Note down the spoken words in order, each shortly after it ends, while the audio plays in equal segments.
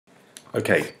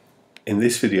Okay, in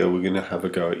this video we're going to have a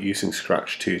go at using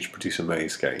Scratch 2 to produce a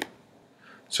maze game.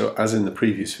 So as in the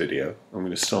previous video, I'm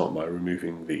going to start by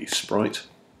removing the sprite.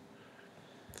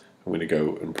 I'm going to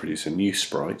go and produce a new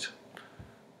sprite.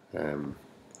 For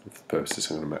the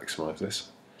purposes I'm going to maximise this.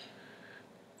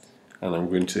 And I'm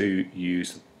going to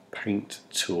use the paint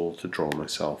tool to draw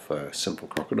myself a simple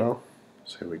crocodile.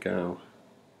 So here we go.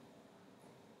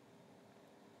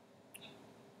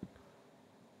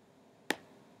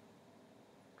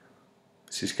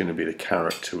 This is going to be the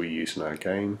character we use in our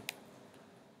game.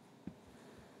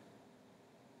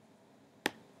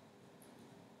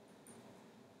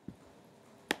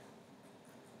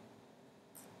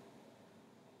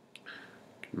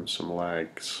 Give him some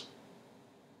legs.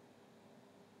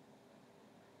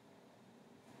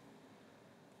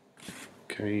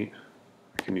 Okay,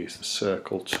 I can use the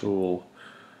circle tool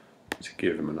to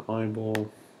give him an eyeball.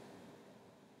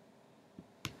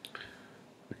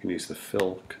 I can use the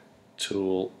fill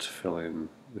tool to fill in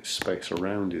this space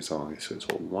around his eye so it's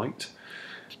all white,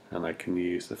 and I can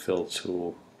use the fill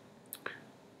tool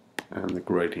and the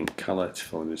gradient colour to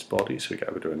fill in his body so we get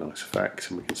a bit of a nice effect,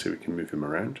 and we can see we can move him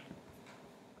around.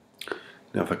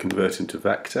 Now if I convert him to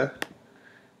vector,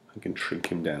 I can shrink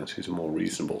him down to his more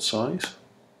reasonable size.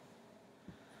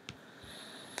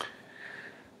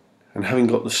 And having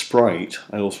got the sprite,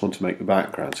 I also want to make the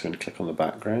background, so I'm going to click on the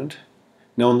background.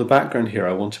 Now on the background here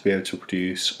I want to be able to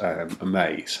produce a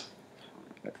maze.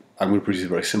 I'm going to produce a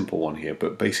very simple one here,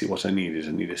 but basically what I need is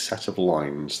a set of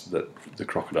lines that the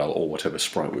crocodile or whatever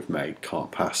sprite we've made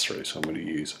can't pass through. So I'm going to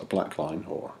use a black line,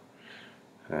 or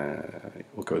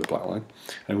we'll go with a black line.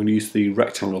 I'm going to use the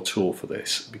rectangle tool for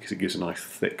this because it gives a nice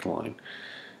thick line.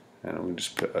 And I'm going to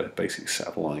just put a basic set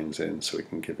of lines in so we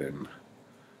can give him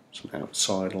some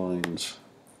outside lines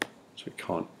so we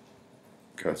can't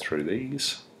go through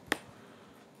these.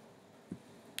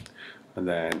 And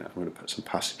then I'm going to put some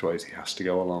passageways he has to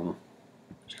go along.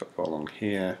 He's got to go along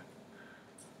here.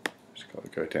 He's got to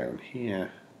go down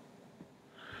here.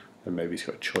 And maybe he's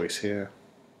got a choice here.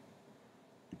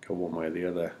 Go one way or the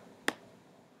other.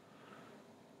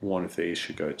 One of these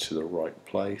should go to the right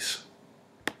place.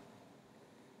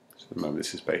 So at the moment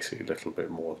this is basically a little bit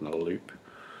more than a loop.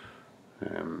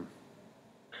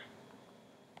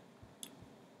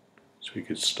 So we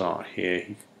could start here,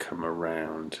 he could come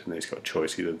around, and then he's got a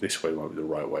choice, either this way might be the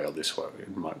right way or this way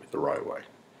it might be the right way.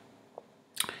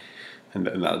 And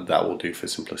that will do for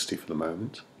simplicity for the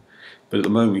moment. But at the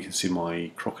moment you can see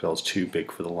my crocodile's too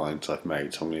big for the lines I've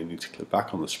made, so I'm going to need to click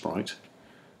back on the sprite.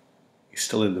 He's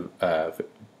still in the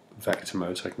vector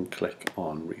mode, so I can click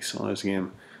on resizing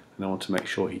him, and I want to make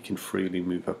sure he can freely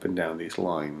move up and down these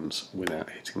lines without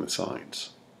hitting the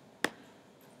sides.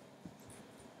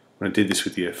 When I did this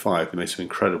with year 5, they made some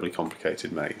incredibly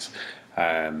complicated maze,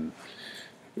 and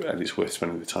it's worth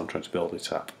spending the time trying to build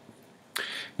it up.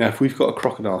 Now if we've got a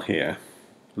crocodile here,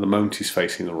 at the moment he's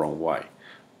facing the wrong way.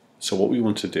 So what we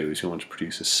want to do is we want to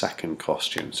produce a second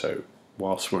costume. So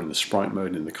whilst we're in the sprite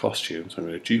mode in the costumes, I'm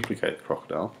going to duplicate the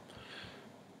crocodile,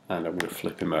 and I'm going to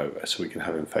flip him over so we can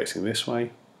have him facing this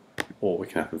way, or we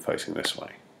can have him facing this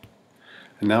way.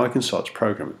 And now I can start to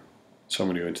program him. So I'm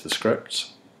going to go into the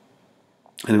scripts,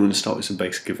 and I'm going to start with some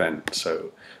basic events.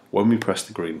 So when we press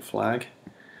the green flag,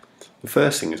 the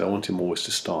first thing is I want him always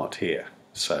to start here.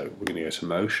 So we're going to go to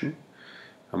motion,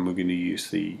 and we're going to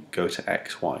use the go to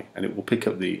X, Y, and it will pick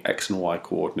up the X and Y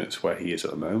coordinates where he is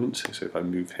at the moment. So if I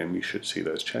move him, you should see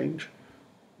those change.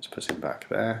 Let's put him back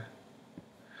there,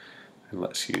 and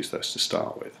let's use those to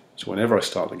start with. So whenever I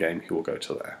start the game, he will go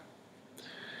to there.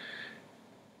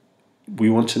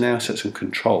 We want to now set some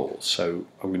controls, so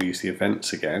I'm going to use the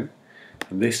events again.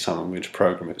 And this time I'm going to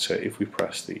program it so if we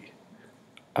press the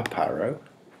up arrow,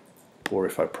 or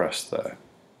if I press the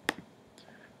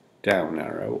down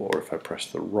arrow, or if I press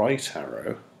the right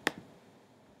arrow,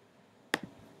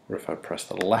 or if I press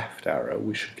the left arrow,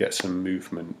 we should get some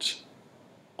movement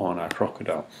on our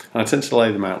crocodile. And I tend to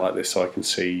lay them out like this so I can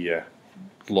see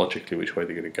logically which way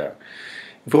they're going to go.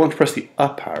 If I want to press the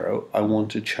up arrow, I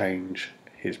want to change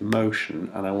his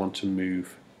motion, and I want to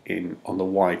move in on the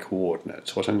Y coordinate.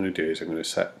 So what I'm going to do is I'm going to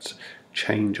set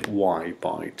change Y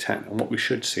by 10, and what we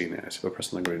should see now is if I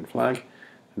press on the green flag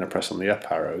and I press on the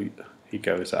up arrow, he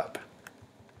goes up.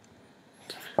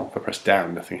 If I press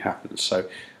down, nothing happens. So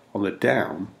on the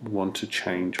down we want to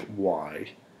change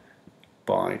Y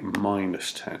by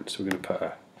 -10, so we're going to put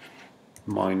a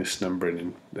minus number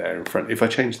in there in front. If I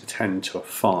change the 10 to a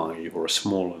 5 or a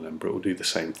smaller number, it will do the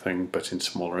same thing but in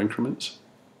smaller increments.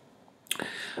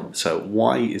 So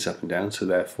Y is up and down, so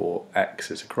therefore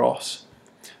X is across.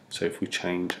 So if we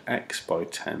change X by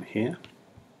 10 here,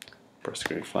 Press the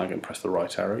green flag and press the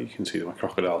right arrow. You can see that my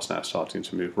crocodile is now starting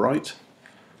to move right,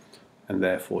 and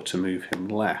therefore to move him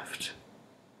left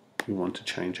we want to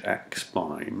change x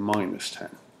by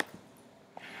 -10.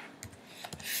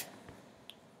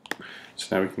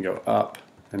 So now we can go up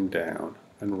and down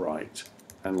and right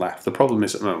and left. The problem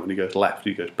is at the moment when he goes left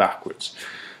he goes backwards.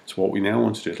 So what we now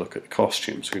want to do is look at the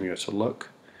costume. So we're going to go to look,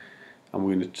 and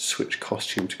we're going to switch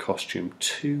costume to costume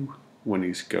 2 when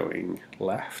he's going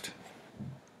left.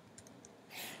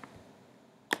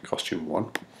 Costume 1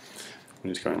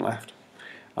 when he's going left,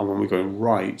 and when we're going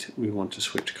right we want to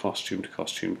switch costume to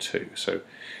costume 2. So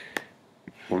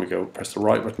when we go press the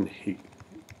right button he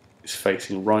is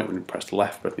facing right, when we press the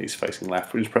left button he's facing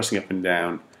left. When he's pressing up and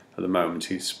down at the moment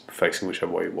he's facing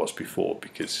whichever way it was before,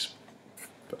 because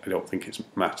I don't think it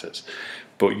matters.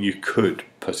 But you could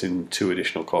put in 2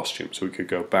 additional costumes. So we could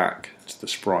go back to the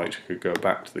sprite, we could go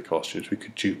back to the costumes, we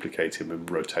could duplicate him and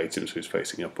rotate him so he's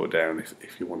facing up or down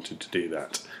if you wanted to do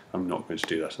that. I'm not going to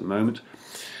do that at the moment.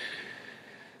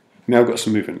 Now I've got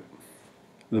some movement.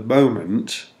 At the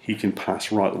moment he can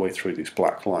pass right the way through these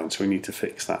black lines, so we need to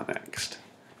fix that next.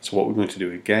 So what we're going to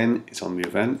do again is on the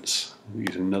events, we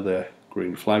use another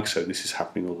green flag, so this is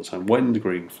happening all the time. When the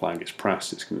green flag is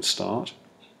pressed it's going to start.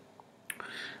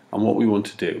 And what we want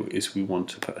to do is we want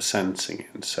to put a sensing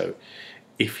in. So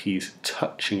if he's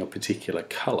touching a particular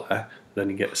colour, then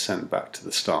he gets sent back to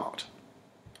the start.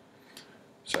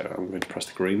 So I'm going to press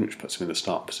the green, which puts him in the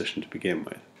start position to begin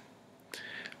with.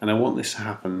 And I want this to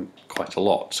happen quite a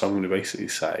lot, so I'm going to basically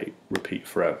say repeat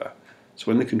forever. So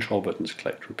when the control button's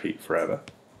clicked, repeat forever.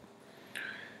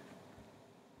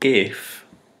 If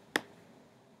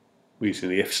we're using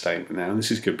the if statement now, and this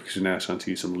is good because we're now starting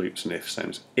to use some loops and if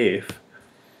statements. If,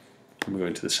 and we go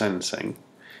into the sensing,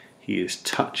 he is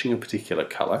touching a particular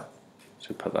colour,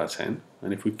 so put that in,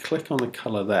 and if we click on the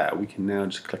colour there we can now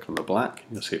just click on the black,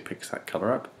 you'll see it picks that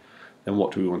colour up. Then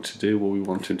what do we want to do? Well, we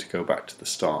want him to go back to the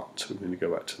start, so we're going to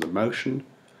go back to the motion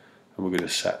and we're going to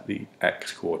set the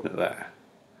x coordinate there.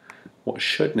 What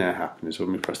should now happen is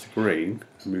when we press the green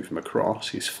and move him across,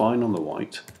 he's fine on the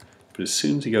white, but as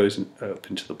soon as he goes up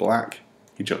into the black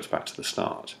he jumps back to the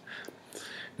start.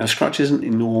 Now Scratch isn't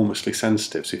enormously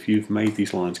sensitive, so if you've made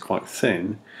these lines quite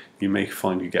thin, you may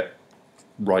find you get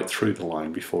right through the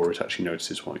line before it actually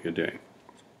notices what you're doing.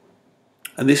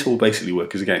 And this will basically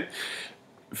work as, again,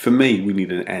 for me we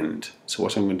need an end. So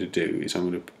what I'm going to do is I'm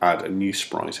going to add a new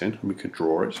sprite in, and we could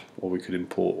draw it, or we could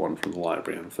import one from the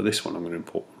library. And for this one I'm going to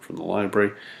import one from the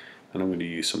library, and I'm going to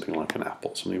use something like an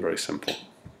apple, something very simple.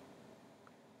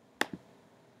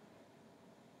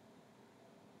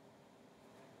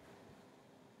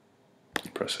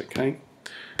 Press OK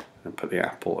and put the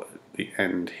apple at the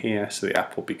end here, so the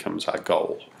apple becomes our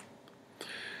goal.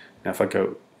 Now if I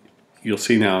go, you'll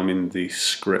see now I'm in the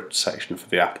script section for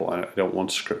the apple. I don't want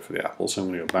a script for the apple, so I'm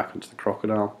going to go back into the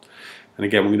crocodile, and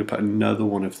again we're going to put another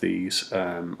one of these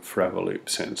forever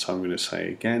loops in. So I'm going to say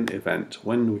again event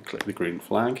when we click the green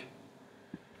flag,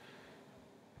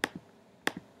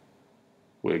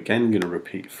 we're again going to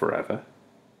repeat forever,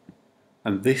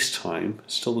 and this time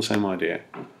still the same idea.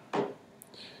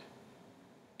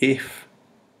 If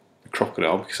the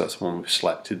crocodile, because that's the one we've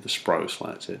selected, the sprite was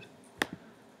selected,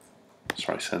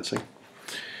 sprite sensing,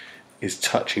 is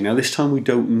touching. Now this time we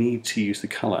don't need to use the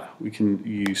colour. We can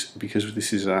use, because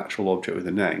this is an actual object with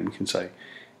a name, we can say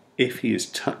if he is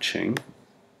touching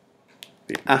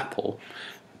the apple,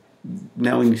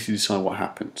 now we need to decide what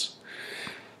happens.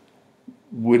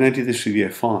 When I did this with year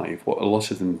 5, what a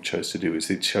lot of them chose to do is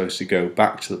they chose to go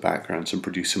back to the backgrounds and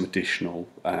produce some additional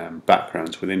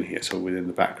backgrounds within here. So within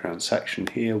the background section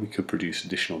here we could produce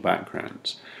additional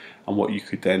backgrounds, and what you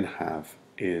could then have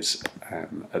is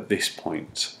at this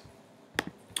point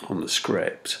on the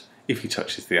script, if he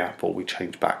touches the apple we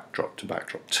change backdrop to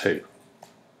backdrop 2.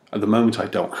 At the moment I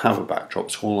don't have a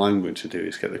backdrop, so all I'm going to do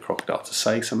is get the crocodile to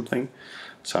say something.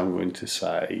 So I'm going to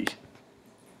say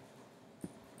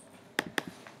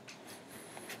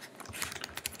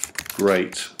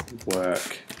great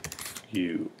work,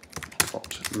 you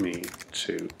got me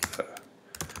to the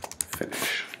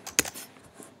finish.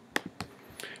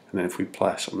 And then if we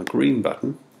press on the green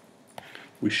button,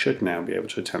 we should now be able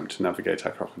to attempt to navigate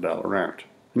our crocodile around.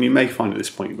 And you may find at this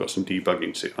point you've got some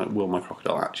debugging to do, like will my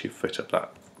crocodile actually fit up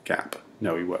that gap?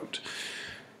 No, he won't.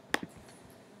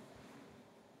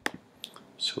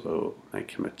 So we'll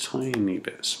make him a tiny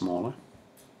bit smaller.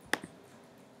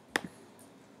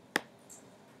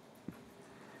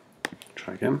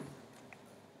 Try again.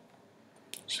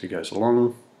 So he goes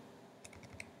along,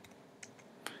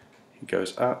 he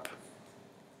goes up,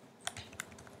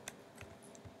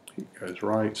 he goes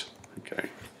right, okay,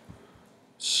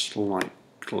 slight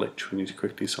glitch we need to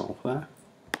quickly solve there.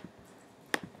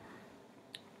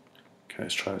 Okay,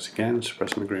 let's try this again. So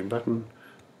pressing the green button.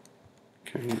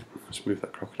 Okay, let's move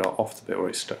that crocodile off the bit where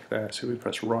he's stuck there. So we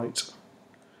press right.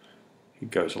 He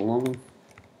goes along.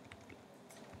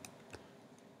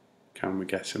 Can we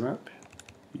get him up?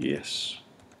 Yes.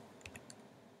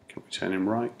 Can we turn him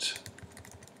right?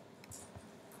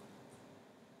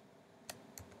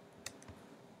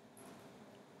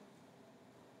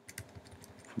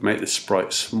 If we make the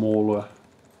sprite smaller,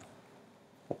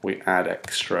 we add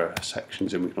extra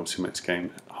sections in, we can obviously make this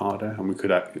game harder, and we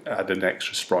could add an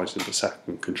extra sprite in the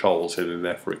second controls in, and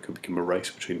therefore it could become a race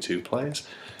between two players.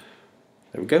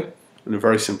 There we go. And a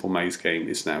very simple maze game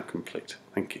is now complete.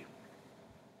 Thank you.